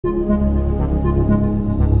Hi,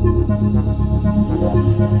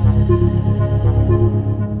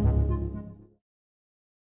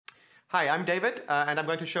 I'm David, and I'm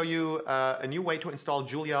going to show you a new way to install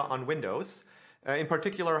Julia on Windows. In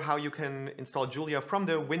particular, how you can install Julia from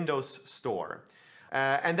the Windows Store.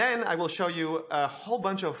 And then I will show you a whole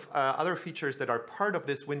bunch of other features that are part of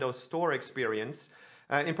this Windows Store experience.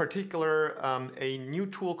 In particular, a new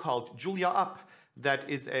tool called Julia Up that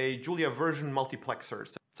is a Julia version multiplexer.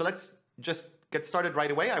 So let's just get started right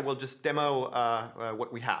away. I will just demo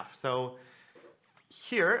what we have. So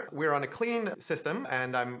here we're on a clean system,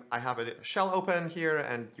 and I have a shell open here,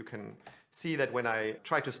 and you can see that when I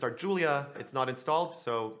try to start Julia, it's not installed.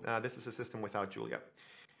 So this is a system without Julia.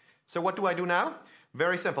 So what do I do now?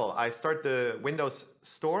 Very simple. I start the Windows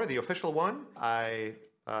Store, the official one. I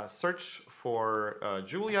search for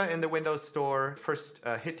Julia in the Windows Store. First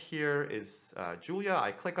hit here is Julia.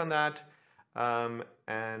 I click on that,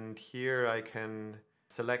 and here I can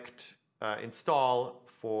select install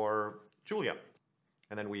for Julia.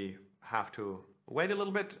 And then we have to wait a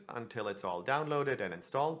little bit until it's all downloaded and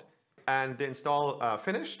installed. And the install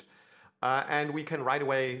finished. And we can right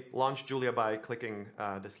away launch Julia by clicking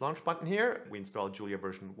this launch button here. We installed Julia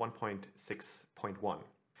version 1.6.1.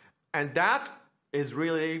 And that is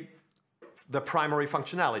really the primary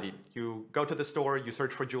functionality. You go to the store, you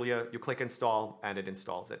search for Julia, you click install, and it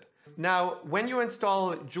installs it. Now, when you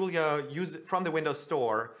install Julia from the Windows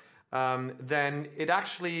Store, then it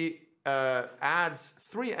actually adds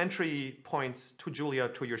 3 entry points to Julia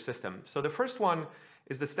to your system. So the first one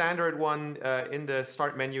is the standard one. In the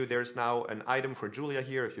start menu, there's now an item for Julia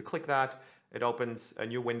here. If you click that, it opens a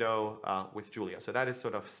new window with Julia. So that is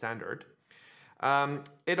sort of standard.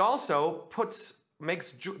 It also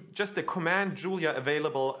makes just the command Julia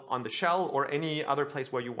available on the shell or any other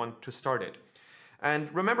place where you want to start it.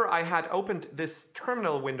 And remember, I had opened this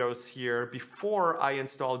terminal windows here before I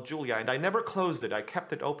installed Julia, and I never closed it. I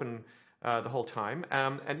kept it open the whole time.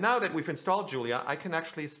 And now that we've installed Julia, I can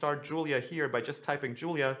actually start Julia here by just typing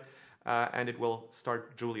Julia, and it will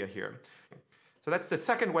start Julia here. So that's the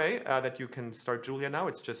second way that you can start Julia now.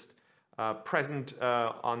 It's just present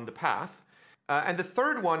on the path. And the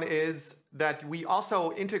third one is that we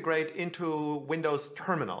also integrate into Windows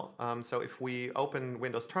Terminal. So if we open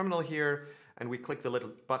Windows Terminal here, and we click the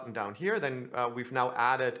little button down here, then we've now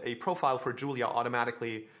added a profile for Julia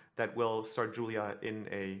automatically that will start Julia in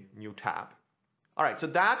a new tab. All right, so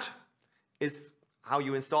that is how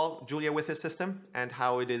you install Julia with this system and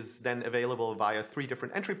how it is then available via 3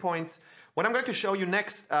 different entry points. What I'm going to show you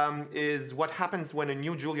next is what happens when a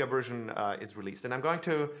new Julia version is released. And I'm going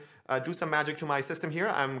to do some magic to my system here.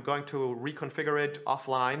 I'm going to reconfigure it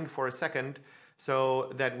offline for a second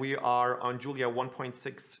so that we are on Julia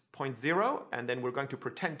 1.6.0, and then we're going to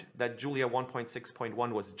pretend that Julia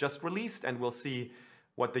 1.6.1 was just released, and we'll see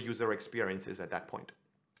what the user experience is at that point.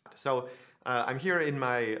 So I'm here in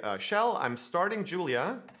my shell. I'm starting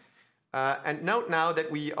Julia, and note now that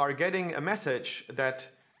we are getting a message that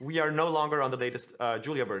we are no longer on the latest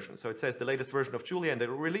Julia version. So it says the latest version of Julia, and the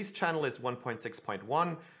release channel is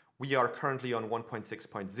 1.6.1. We are currently on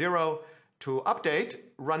 1.6.0. To update,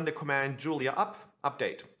 run the command Julia Up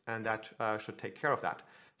update, and that should take care of that.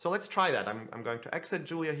 So let's try that. I'm going to exit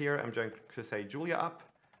Julia here. I'm going to say Julia Up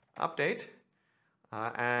update,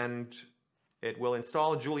 and it will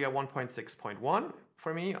install Julia 1.6.1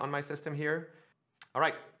 for me on my system here. All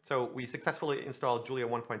right, so we successfully installed Julia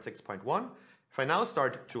 1.6.1. If I now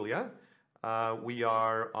start Julia, we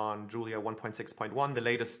are on Julia 1.6.1, the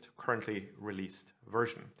latest currently released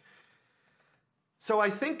version. So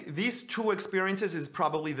I think these 2 experiences is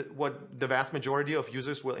probably what the vast majority of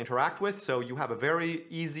users will interact with. So you have a very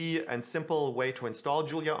easy and simple way to install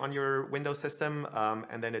Julia on your Windows system,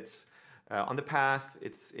 and then it's on the path,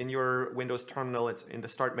 it's in your Windows terminal, it's in the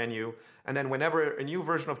start menu. And then whenever a new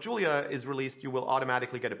version of Julia is released, you will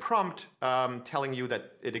automatically get a prompt telling you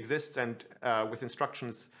that it exists, and with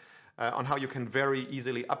instructions on how you can very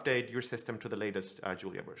easily update your system to the latest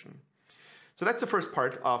Julia version. So that's the first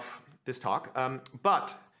part of this talk,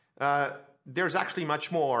 but there's actually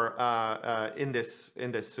much more in this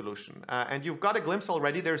solution. And you've got a glimpse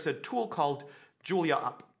already. There's a tool called Julia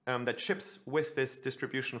Up that ships with this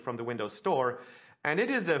distribution from the Windows Store. And it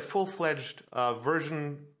is a full-fledged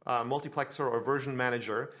version multiplexer or version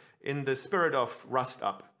manager in the spirit of Rust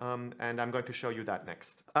Up. And I'm going to show you that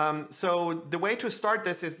next. So the way to start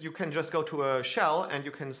this is you can just go to a shell and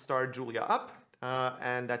you can start Julia Up.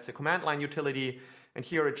 And that's a command line utility. And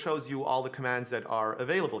here it shows you all the commands that are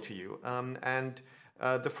available to you.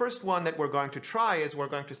 The first one that we're going to try is we're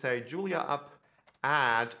going to say Julia Up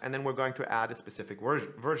add, and then we're going to add a specific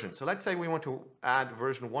version. So let's say we want to add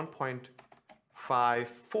version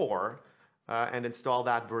 1.54 and install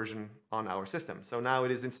that version on our system. So now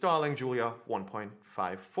it is installing Julia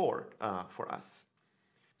 1.54 for us.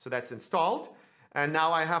 So that's installed. And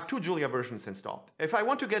now I have 2 Julia versions installed. If I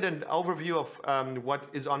want to get an overview of what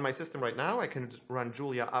is on my system right now, I can run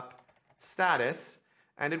Julia up status,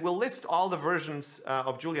 and it will list all the versions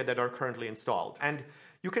of Julia that are currently installed. And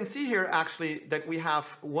you can see here actually that we have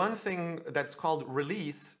one thing that's called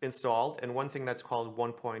release installed and one thing that's called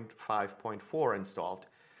 1.5.4 installed.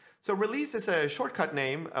 So release is a shortcut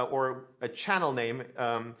name or a channel name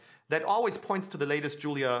that always points to the latest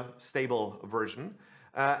Julia stable version.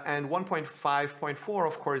 And 1.5.4,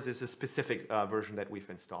 of course, is a specific version that we've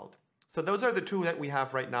installed. So those are the 2 that we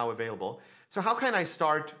have right now available. So how can I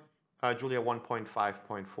start Julia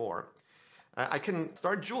 1.5.4? I can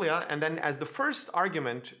start Julia, and then as the first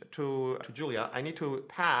argument to Julia, I need to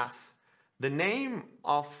pass the name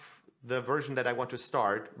of the version that I want to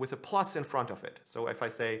start with a plus in front of it. So if I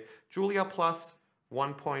say Julia plus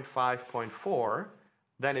 1.5.4,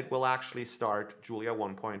 then it will actually start Julia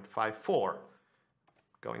 1.54.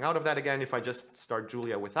 Going out of that again, if I just start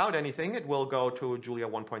Julia without anything, it will go to Julia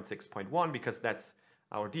 1.6.1 because that's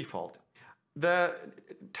our default. The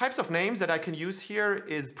types of names that I can use here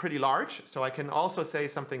is pretty large. So I can also say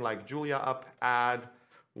something like Julia up add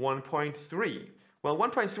 1.3. Well,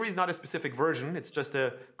 1.3 is not a specific version. It's just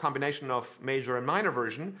a combination of major and minor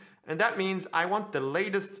version. And that means I want the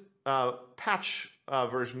latest patch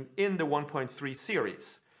version in the 1.3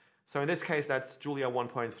 series. So in this case, that's Julia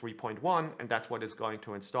 1.3.1, and that's what is going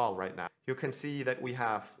to install right now. You can see that we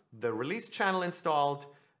have the release channel installed,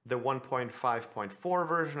 the 1.5.4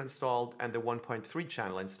 version installed, and the 1.3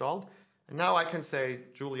 channel installed. And now I can say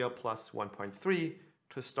Julia plus 1.3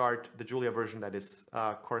 to start the Julia version that is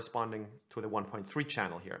corresponding to the 1.3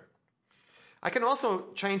 channel here. I can also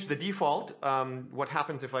change the default, what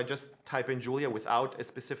happens if I just type in Julia without a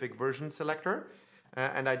specific version selector.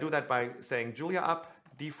 And I do that by saying Julia up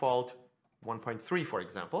default 1.3, for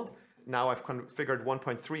example. Now I've configured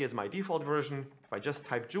 1.3 as my default version. If I just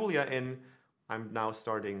type Julia in, I'm now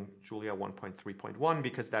starting Julia 1.3.1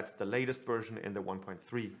 because that's the latest version in the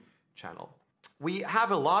 1.3 channel. We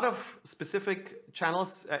have a lot of specific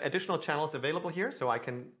channels, additional channels available here. So I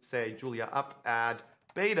can say Julia up add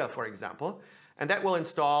beta, for example, and that will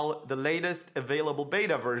install the latest available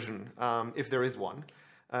beta version, if there is one,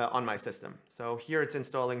 on my system. So here it's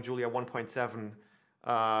installing Julia 1.7,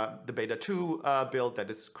 the beta 2 build that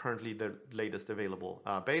is currently the latest available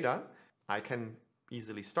beta. I can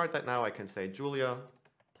easily start that now. I can say Julia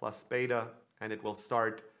plus beta, and it will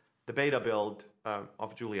start the beta build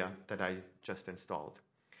of Julia that I just installed.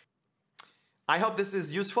 I hope this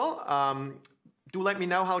is useful. Do let me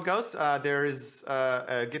know how it goes. There is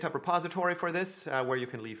a GitHub repository for this where you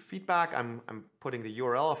can leave feedback. I'm putting the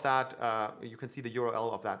URL of that. You can see the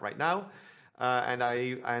URL of that right now. And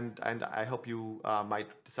I hope you might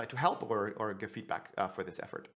decide to help or give feedback for this effort.